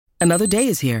Another day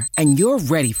is here, and you're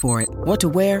ready for it. What to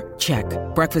wear? Check.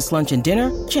 Breakfast, lunch, and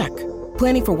dinner? Check.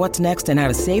 Planning for what's next and how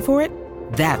to save for it?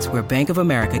 That's where Bank of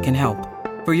America can help.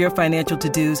 For your financial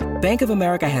to-dos, Bank of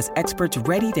America has experts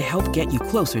ready to help get you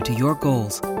closer to your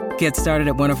goals. Get started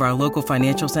at one of our local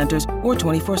financial centers or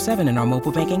 24/7 in our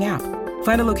mobile banking app.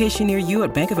 Find a location near you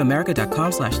at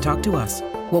bankofamerica.com/talktous.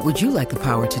 What would you like the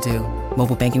power to do?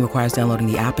 Mobile banking requires downloading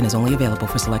the app and is only available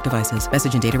for select devices.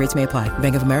 Message and data rates may apply.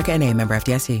 Bank of America N.A., member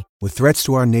FDIC. With threats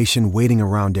to our nation waiting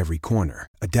around every corner,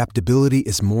 adaptability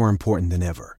is more important than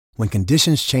ever. When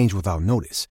conditions change without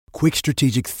notice, quick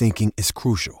strategic thinking is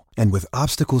crucial. And with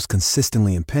obstacles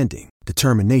consistently impending,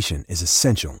 determination is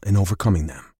essential in overcoming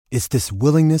them. It's this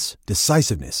willingness,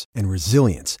 decisiveness, and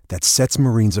resilience that sets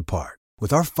Marines apart.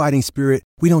 With our fighting spirit,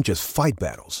 we don't just fight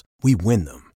battles, we win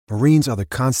them. Marines are the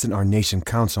constant our nation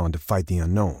counts on to fight the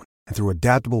unknown. And through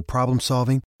adaptable problem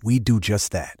solving, we do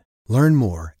just that. Learn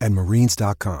more at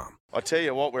marines.com. I tell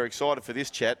you what, we're excited for this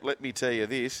chat. Let me tell you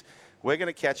this. We're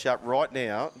going to catch up right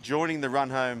now. Joining the run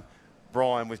home,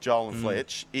 Brian, with Joel and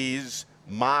Fletch, is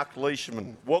Marc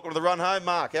Leishman. Welcome to the run home,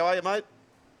 Marc. How are you, mate?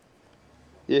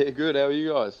 Yeah, good. How are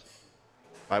you guys?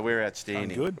 Mate, we're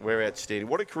outstanding. I'm good. We're outstanding.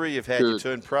 What a career you've had. Good. You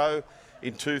turned pro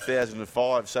in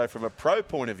 2005. So from a pro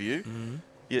point of view,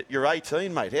 you're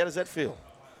 18, mate. How does that feel?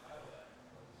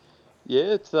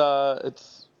 Yeah,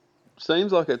 it's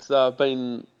seems like it's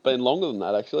been longer than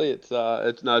that actually. It's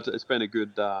been a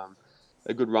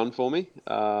good run for me.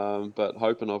 But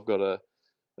hoping I've got a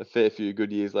fair few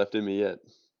good years left in me yet.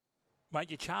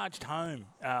 Mate, you charged home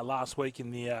last week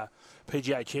in the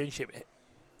PGA Championship.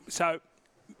 So,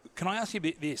 can I ask you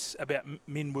this about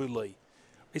Min Woo Lee?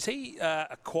 Is he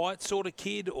a quiet sort of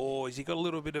kid, or has he got a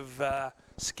little bit of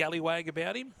scallywag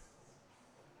about him?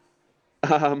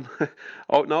 No,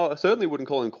 I certainly wouldn't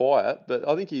call him quiet, but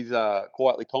I think he's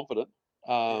quietly confident.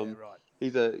 Yeah, right.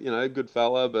 He's a good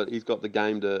fella, but he's got the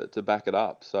game to back it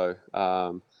up. So,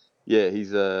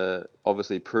 he's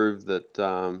obviously proved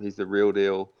that he's the real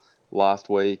deal last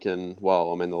week, and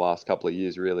the last couple of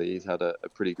years really, he's had a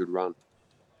pretty good run.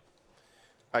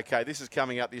 Okay, this is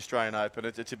coming up, the Australian Open.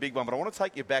 It's a big one, but I want to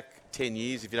take you back 10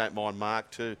 years, if you don't mind,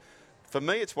 Marc, for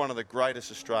me, it's one of the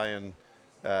greatest Australian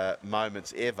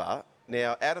moments ever.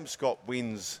 Now, Adam Scott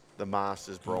wins the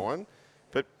Masters, Brian,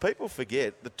 but people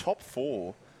forget the top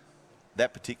four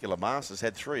that particular Masters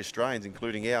had three Australians,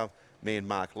 including our man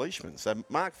Marc Leishman. So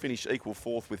Marc finished equal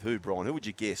fourth with who, Brian? Who would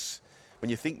you guess?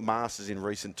 When you think Masters in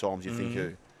recent times, you think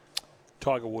who?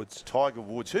 Tiger Woods. Tiger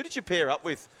Woods. Who did you pair up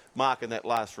with, Marc, in that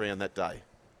last round that day?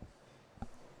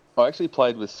 I actually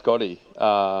played with Scotty.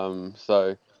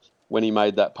 So when he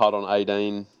made that putt on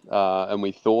 18, and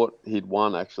we thought he'd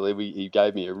won, actually, he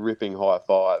gave me a ripping high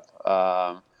five.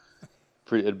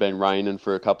 It had been raining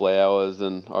for a couple of hours,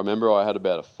 and I remember I had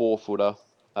about a 4-footer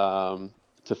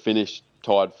to finish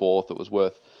tied fourth. It was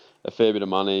worth a fair bit of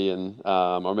money, and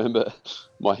I remember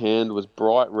my hand was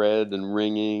bright red and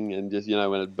ringing, and just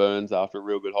when it burns after a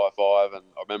real good high five. And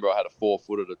I remember I had a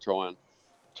 4-footer to try and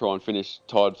finish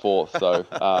tied fourth. So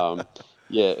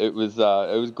it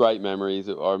was great memories.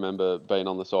 I remember being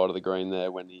on the side of the green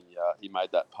there when he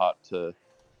made that putt to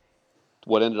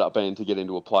what ended up being to get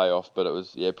into a playoff. But it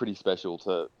was pretty special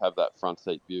to have that front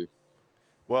seat view.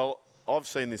 Well, I've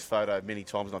seen this photo many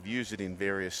times, and I've used it in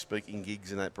various speaking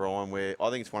gigs and that, Brian, where I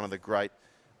think it's one of the great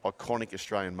iconic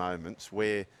Australian moments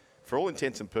where, for all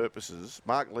intents and purposes,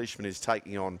 Marc Leishman is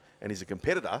taking on and is a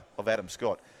competitor of Adam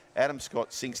Scott. Adam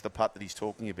Scott sinks the putt that he's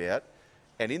talking about,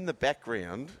 and in the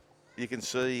background, you can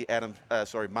see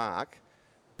Marc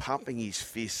pumping his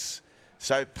fists.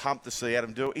 So pumped to see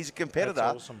Adam do it. He's a competitor,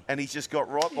 That's awesome. And he's just got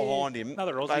right behind him.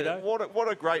 Another Aussie, Mate, though.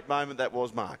 what a great moment that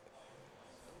was, Marc.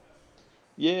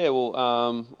 Yeah,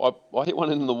 well, I hit one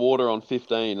in the water on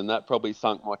 15, and that probably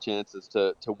sunk my chances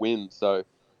to win. So,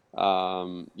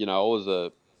 I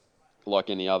was like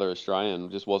any other Australian,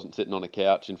 just wasn't sitting on a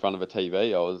couch in front of a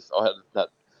TV. I had that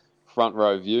front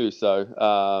row view.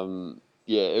 So,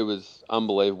 it was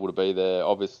unbelievable to be there.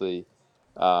 Obviously, it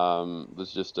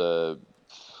was just to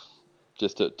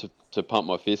pump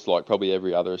my fist like probably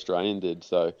every other Australian did.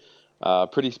 So,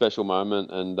 pretty special moment,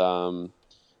 and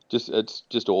it's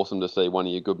just awesome to see one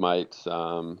of your good mates,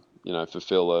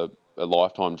 fulfill a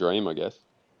lifetime dream, I guess.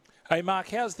 Hey, Marc,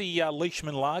 how's the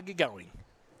Leishman lager going?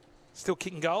 Still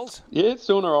kicking goals? Yeah, it's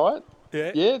doing all right.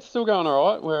 Yeah, it's still going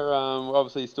all right. We're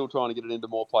obviously still trying to get it into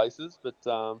more places, but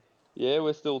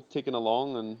we're still ticking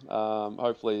along, and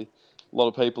hopefully a lot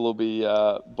of people will be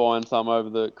buying some over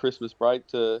the Christmas break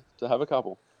to have a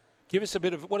couple. Give us a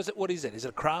bit of, what is it? Is it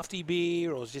a crafty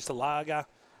beer or is it just a lager?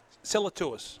 Sell it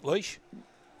to us, Leish.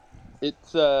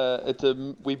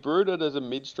 We brewed it as a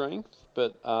mid-strength,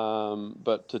 but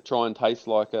to try and taste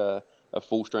like a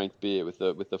full-strength beer with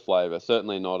the flavour.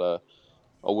 Certainly not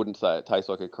I wouldn't say it tastes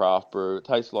like a craft brew. It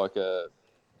tastes like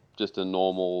just a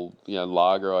normal,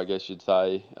 lager, I guess you'd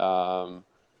say.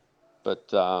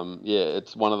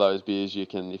 It's one of those beers you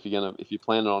can, if you're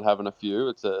planning on having a few,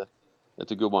 it's a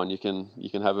good one. You can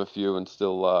have a few and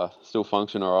still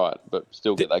function all right, but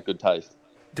still get that good taste.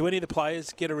 Do any of the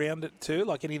players get around it too?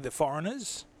 Like any of the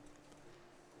foreigners?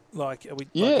 All the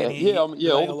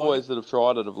boys that have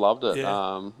tried it have loved it.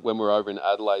 Yeah. When we were over in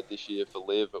Adelaide this year for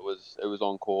Live, it was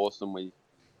on course, and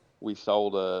we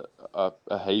sold a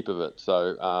heap of it.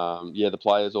 So the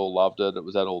players all loved it. It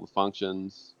was at all the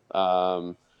functions.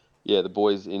 The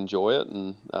boys enjoy it,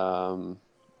 and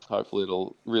hopefully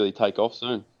it'll really take off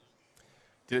soon.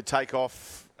 Did it take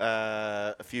off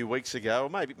a few weeks ago, or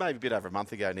maybe a bit over a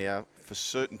month ago now, for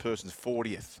certain person's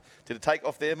 40th? Did it take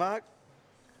off there, Marc?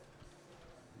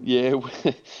 Yeah,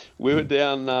 we were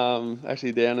down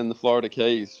in the Florida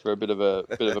Keys for a bit of a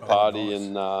party, nice.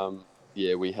 And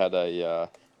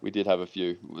we did have a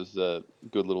few. It was a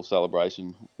good little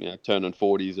celebration. Turning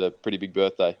 40 is a pretty big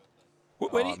birthday.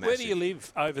 Where do you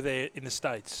live over there in the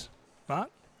States, Marc?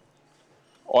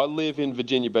 I live in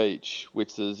Virginia Beach,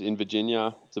 which is in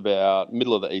Virginia. It's about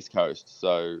middle of the East Coast,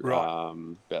 so right.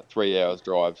 About 3 hours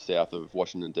drive south of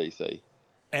Washington, D.C.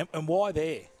 And why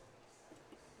there?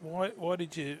 Why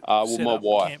did you set my up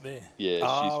wife, camp there?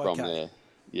 Yeah, she's from there.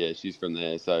 Yeah, she's from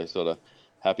there, so sort of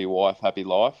happy wife, happy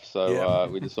life. So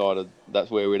we decided that's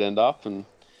where we'd end up, and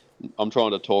I'm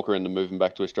trying to talk her into moving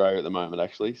back to Australia at the moment,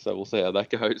 actually, so we'll see how that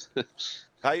goes.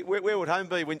 Hey, where would home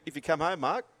be if you come home,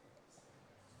 Marc?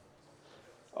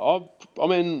 I'm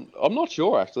not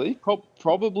sure actually.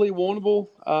 Probably Warrnambool,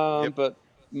 but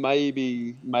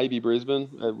maybe Brisbane.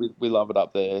 We love it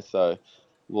up there, so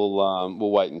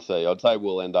we'll wait and see. I'd say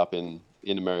we'll end up in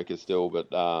America still,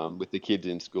 but with the kids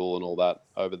in school and all that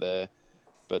over there.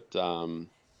 But I'll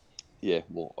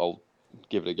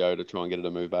give it a go to try and get it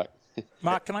to move back.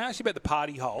 Marc, can I ask you about the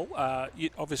party hole? You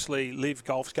obviously Live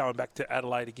Golf's going back to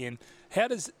Adelaide again. How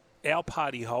does our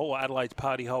party hole, or Adelaide's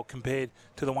party hole, compared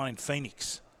to the one in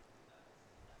Phoenix?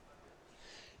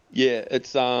 Yeah,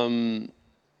 it's a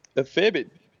fair bit.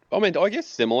 I guess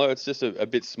similar. It's just a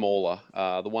bit smaller.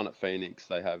 The one at Phoenix,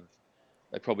 they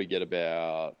probably get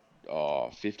about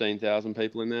 15,000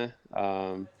 people in there.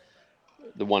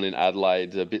 The one in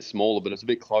Adelaide's a bit smaller, but it's a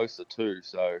bit closer too.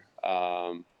 So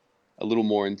a little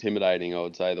more intimidating, I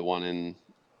would say. The one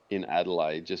in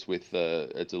Adelaide, just with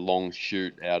it's a long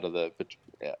shoot out of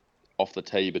off the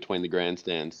tee between the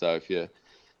grandstands. So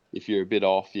if you're a bit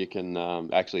off, you can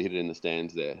actually hit it in the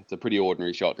stands there. It's a pretty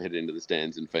ordinary shot to hit it into the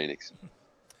stands in Phoenix.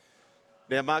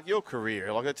 Now, Marc, your career,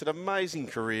 it's an amazing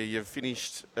career. You've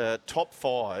finished top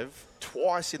 5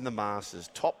 twice in the Masters.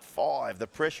 Top 5. The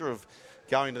pressure of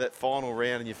going to that final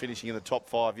round and you're finishing in the top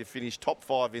 5. You finished top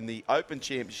 5 in the Open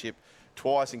Championship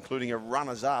twice, including a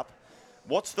runners-up.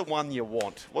 What's the one you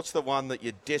want? What's the one that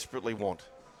you desperately want?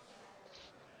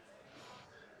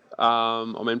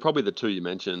 Probably the two you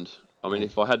mentioned.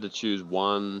 If I had to choose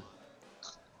one,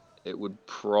 it would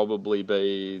probably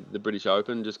be the British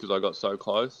Open, just because I got so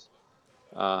close.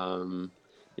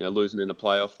 Losing in a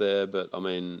playoff there, but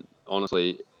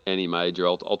honestly, any major,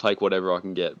 I'll take whatever I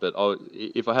can get. But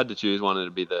if I had to choose one,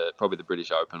 it'd be probably the British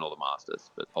Open or the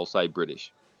Masters. But I'll say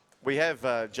British. We have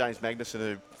James Magnussen,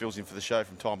 who fills in for the show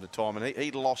from time to time, and he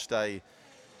lost a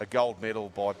gold medal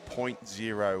by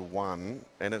 0.01,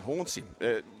 and it haunts him.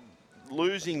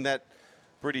 Losing that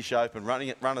British Open, running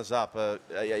it runners-up, are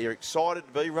you excited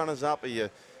to be runners-up? Do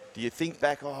you think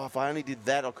back, if I only did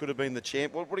that, I could have been the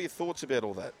champ? What are your thoughts about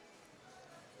all that?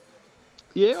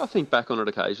 Yeah, I think back on it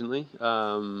occasionally.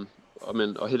 I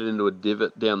hit it into a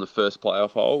divot down the first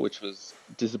playoff hole, which was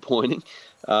disappointing.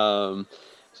 So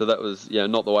that was,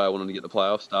 not the way I wanted to get the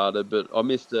playoff started. But I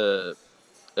missed a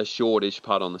shortish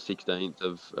putt on the 16th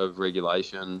of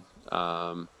regulation.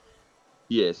 So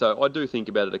I do think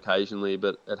about it occasionally,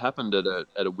 but it happened at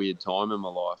a weird time in my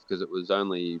life, because it was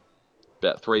only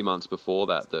about 3 months before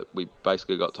that we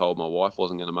basically got told my wife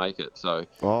wasn't going to make it. So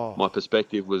my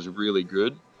perspective was really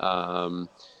good.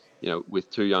 With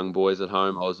 2 young boys at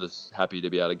home, I was just happy to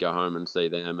be able to go home and see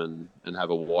them and have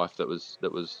a wife that was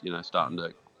starting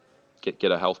to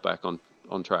get her health back on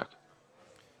track.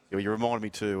 Yeah, you reminded me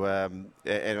too, and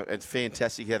it's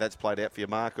fantastic how that's played out for you,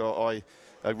 Marc.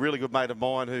 A really good mate of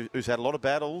mine who's had a lot of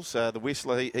battles, the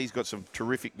Whistler, he's got some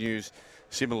terrific news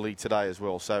similarly today as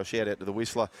well. So shout out to the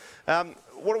Whistler.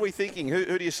 What are we thinking?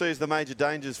 Who do you see as the major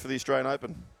dangers for the Australian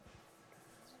Open?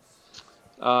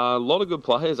 A lot of good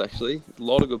players, actually. A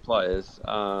lot of good players.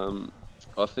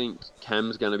 I think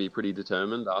Cam's going to be pretty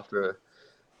determined after a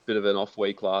bit of an off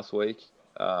week last week.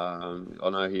 I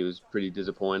know he was pretty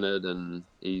disappointed, and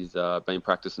he's been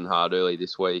practicing hard early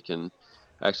this week and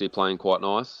actually playing quite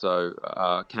nice. So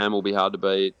Cam will be hard to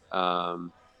beat.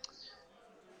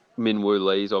 Min Woo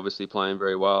Lee's obviously playing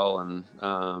very well,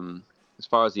 and as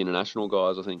far as the international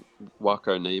guys, I think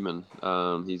Wako Neiman,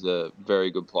 he's a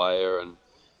very good player, and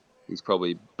he's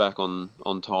probably back on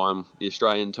time, the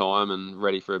Australian time, and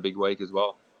ready for a big week as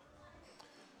well.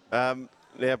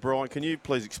 Now, Brian, can you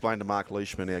please explain to Marc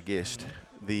Leishman, our guest,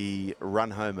 the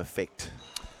run-home effect?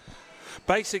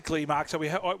 Basically, Mark, so we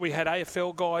had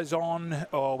AFL guys on,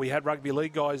 or we had rugby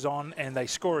league guys on, and they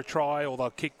score a try or they'll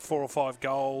kick 4 or 5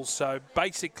 goals. So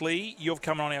basically, you've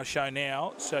come on our show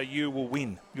now, so you will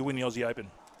win. You'll win the Aussie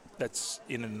Open. That's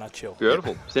in a nutshell.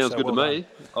 Beautiful. Sounds so good well to me.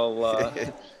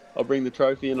 Done. I'll bring the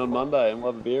trophy in on Monday and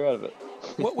we'll have a beer out of it.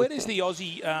 Where does the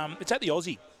Aussie? It's at the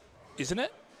Aussie, isn't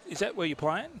it? Is that where you're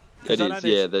playing? It is,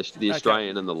 yeah. The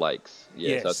Australian and the Lakes.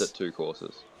 Yeah, yes. So it's at 2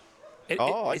 courses.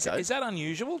 Okay. Is that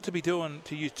unusual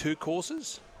to use 2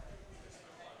 courses?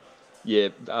 Yeah,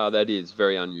 that is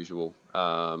very unusual.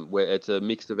 Where it's a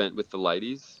mixed event with the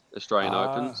ladies Australian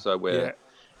Open, so we're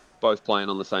both playing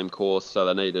on the same course. So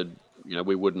they needed,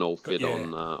 we wouldn't all fit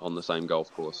on the same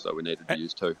golf course, so we needed to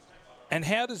use 2. And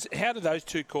how do those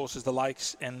 2 courses, the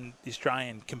Lakes and the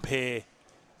Australian, compare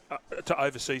to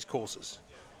overseas courses?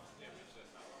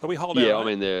 Are we holding? Yeah, I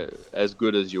mean they're as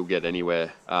good as you'll get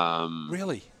anywhere.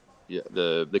 Really? Yeah,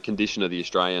 the condition of the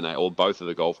Australian, or both of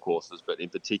the golf courses, but in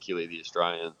particular the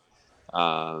Australian,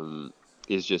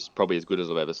 is just probably as good as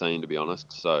I've ever seen, to be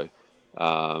honest. So,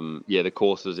 the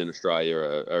courses in Australia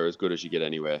are as good as you get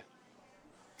anywhere.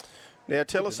 Now,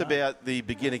 tell us about the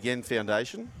Begin Again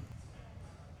Foundation.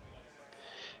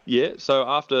 Yeah, so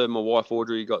after my wife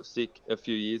Audrey got sick a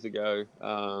few years ago,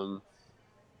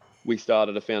 we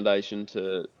started a foundation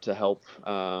to help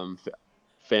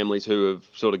families who have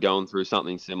sort of gone through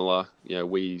something similar.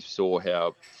 We saw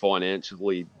how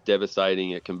financially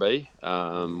devastating it can be.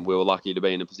 We were lucky to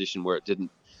be in a position where it didn't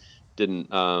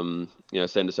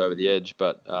send us over the edge.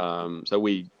 But so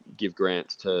we give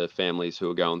grants to families who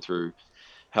are going through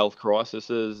health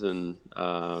crises and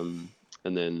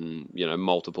then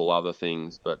multiple other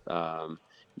things. But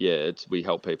we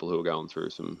help people who are going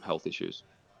through some health issues.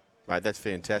 Mate, that's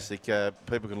fantastic.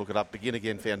 People can look it up, Begin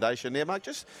Again Foundation. Now, mate,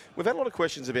 we've had a lot of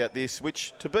questions about this,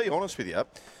 which, to be honest with you,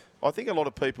 I think a lot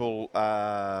of people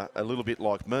are a little bit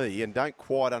like me and don't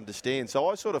quite understand. So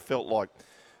I sort of felt like,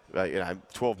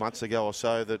 12 months ago or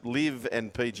so, that Liv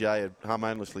and PGA had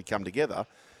harmoniously come together.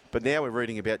 But now we're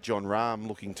reading about John Rahm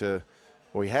looking to,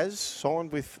 he has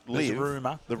signed with Liv.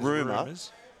 There's rumour.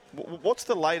 What's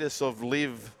the latest of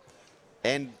Liv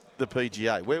and the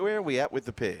PGA? Where are we at with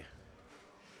the pair?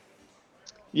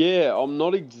 Yeah, I'm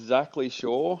not exactly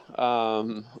sure.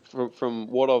 From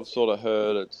what I've sort of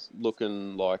heard, it's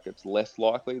looking like it's less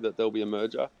likely that there'll be a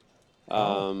merger.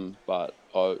 But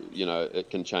it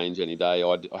can change any day.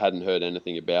 I hadn't heard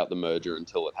anything about the merger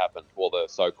until it happened, or the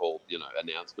so-called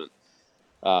announcement.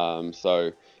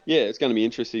 It's going to be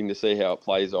interesting to see how it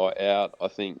plays out. I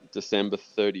think December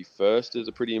 31st is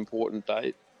a pretty important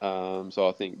date. So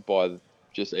I think by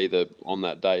just either on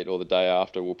that date or the day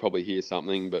after, we'll probably hear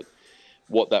something, but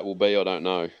what that will be, I don't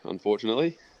know,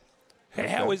 unfortunately.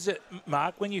 How is it,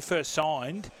 Mark, when you first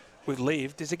signed with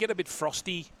Liv, does it get a bit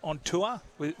frosty on tour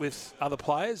with other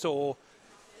players, or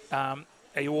are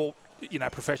you all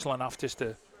professional enough just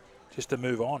to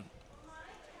move on?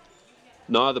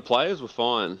 No, the players were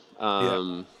fine.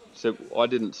 So I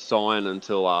didn't sign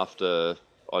until after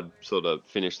I'd sort of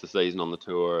finished the season on the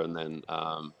tour, and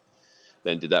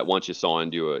then did that. Once you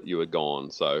signed, you were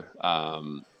gone. So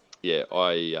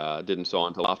I didn't sign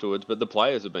until afterwards. But the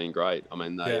players have been great. I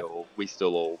mean, we're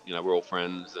all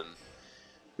friends, and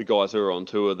the guys who are on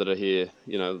tour that are here,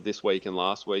 this week and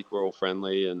last week, we're all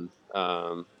friendly, and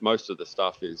most of the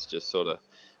stuff is just sort of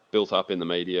built up in the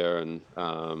media, and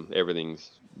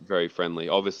everything's very friendly.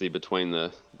 Obviously, between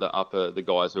the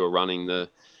guys who are running the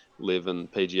Liv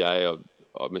and PGA,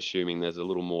 I'm assuming there's a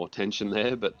little more tension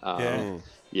there. But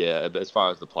as far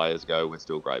as the players go, we're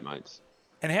still great mates.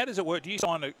 And how does it work? Do you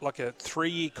sign a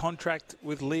 3-year contract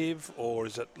with Liv, or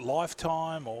is it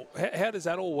lifetime, or how does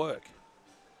that all work?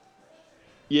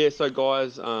 Yeah, so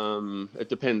guys, it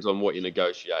depends on what you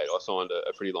negotiate. I signed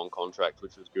a pretty long contract,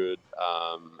 which was good.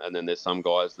 And then there's some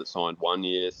guys that signed 1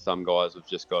 year. Some guys have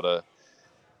just got a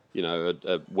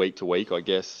week to week, I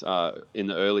guess, in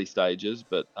the early stages.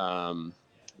 But I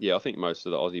think most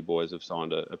of the Aussie boys have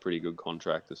signed a pretty good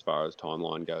contract as far as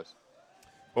timeline goes.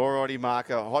 Alrighty, Mark,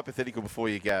 a hypothetical before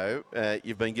you go.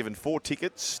 You've been given 4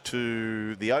 tickets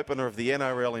to the opener of the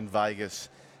NRL in Vegas,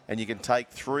 and you can take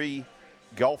 3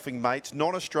 golfing mates,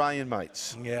 non-Australian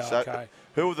mates. Yeah, so okay.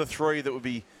 Who are the 3 that would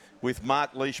be with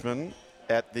Marc Leishman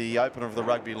at the opener of the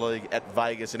Rugby League at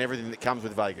Vegas and everything that comes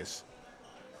with Vegas?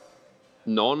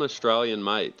 Non-Australian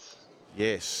mates.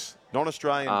 Yes.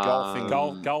 Non-Australian golfing.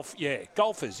 Golf, yeah.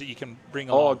 Golfers that you can bring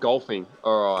along. Oh, golfing.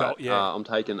 All right. Yeah. I'm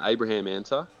taking Abraham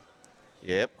Ansah.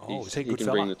 Yep. Oh, is he a He good can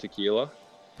fella? bring the tequila.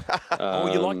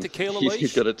 You like tequila, He's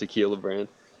Leish? got a tequila brand.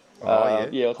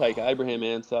 Yeah. I'll take Abraham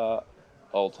Ansah.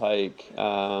 I'll take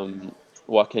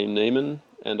Joaquin Neiman,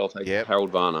 and I'll take Harold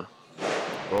Varner.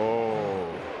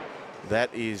 Oh,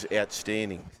 that is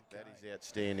outstanding. That is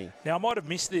outstanding. Now, I might have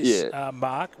missed this, Yeah.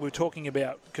 Mark. We were talking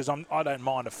about, because I don't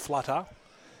mind a flutter,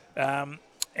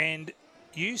 and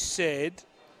you said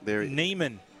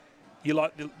Neiman. You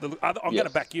like the other? I'm going to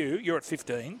back you. You're at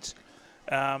 15s.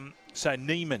 So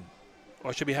Neiman.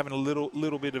 I should be having a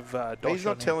little bit of dosh. He's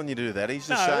not telling you to do that. He's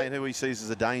just saying who he sees as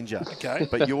a danger. Okay.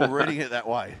 But you're reading it that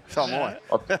way. So am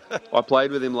I. I played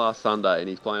with him last Sunday, and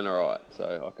he's playing all right.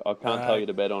 So I can't tell you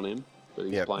to bet on him, but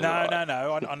he's playing all right.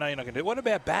 No. I know you're not going to do it. What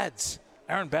about Bads?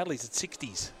 Aaron Badley's at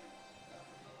 60s.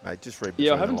 Mate, just read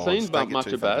Yeah, I between haven't the lines. seen Don't get much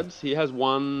too of funny. Babs. He has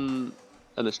won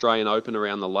an Australian Open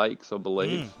around the lakes, I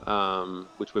believe,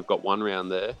 which we've got one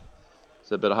round there.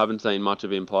 So, but I haven't seen much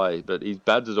of him play. But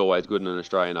Babs is always good in an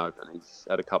Australian Open. He's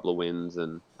had a couple of wins,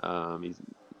 and he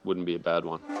wouldn't be a bad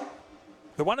one.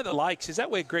 The one at the Lakes, is that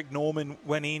where Greg Norman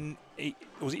went in? He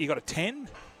got a 10?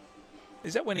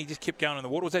 Is that when he just kept going in the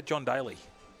water? Or was that John Daly?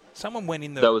 Someone went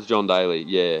in the... That was John Daly,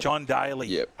 yeah. John Daly.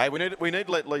 Yep. Hey, we need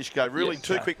to let Leish go. Really, Yes,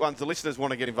 2 quick ones. The listeners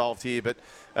want to get involved here, but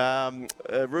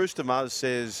Rooster Muzz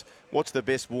says, what's the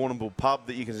best Warrnambool pub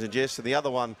that you can suggest? And the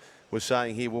other one was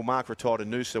saying here, will Mark retire to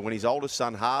Noosa when his oldest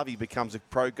son, Harvey, becomes a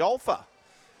pro golfer?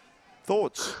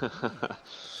 Thoughts?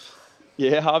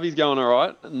 Yeah, Harvey's going all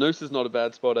right. Noosa's not a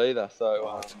bad spot either.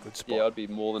 So, That's a good spot. yeah, I'd be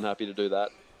more than happy to do that.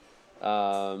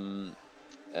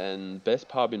 And best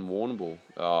pub in Warrnambool,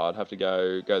 I'd have to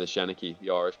go the Shanachie,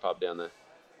 the Irish pub down there.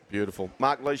 Beautiful.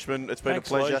 Marc Leishman, it's been Thanks,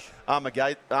 a pleasure.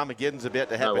 Leish. Armageddon's about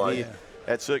to happen worries. here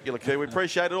at Circular Quay. We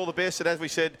appreciate it. All the best. And as we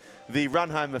said, the run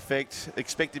home effect,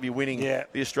 expect to be winning the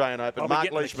Australian Open. I'll be Marc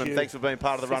getting the Leishman, queue. thanks for being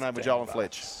part of the run home with Joel and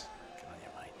Fletch. $15. Good on you,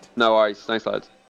 mate. No worries. Thanks, lads.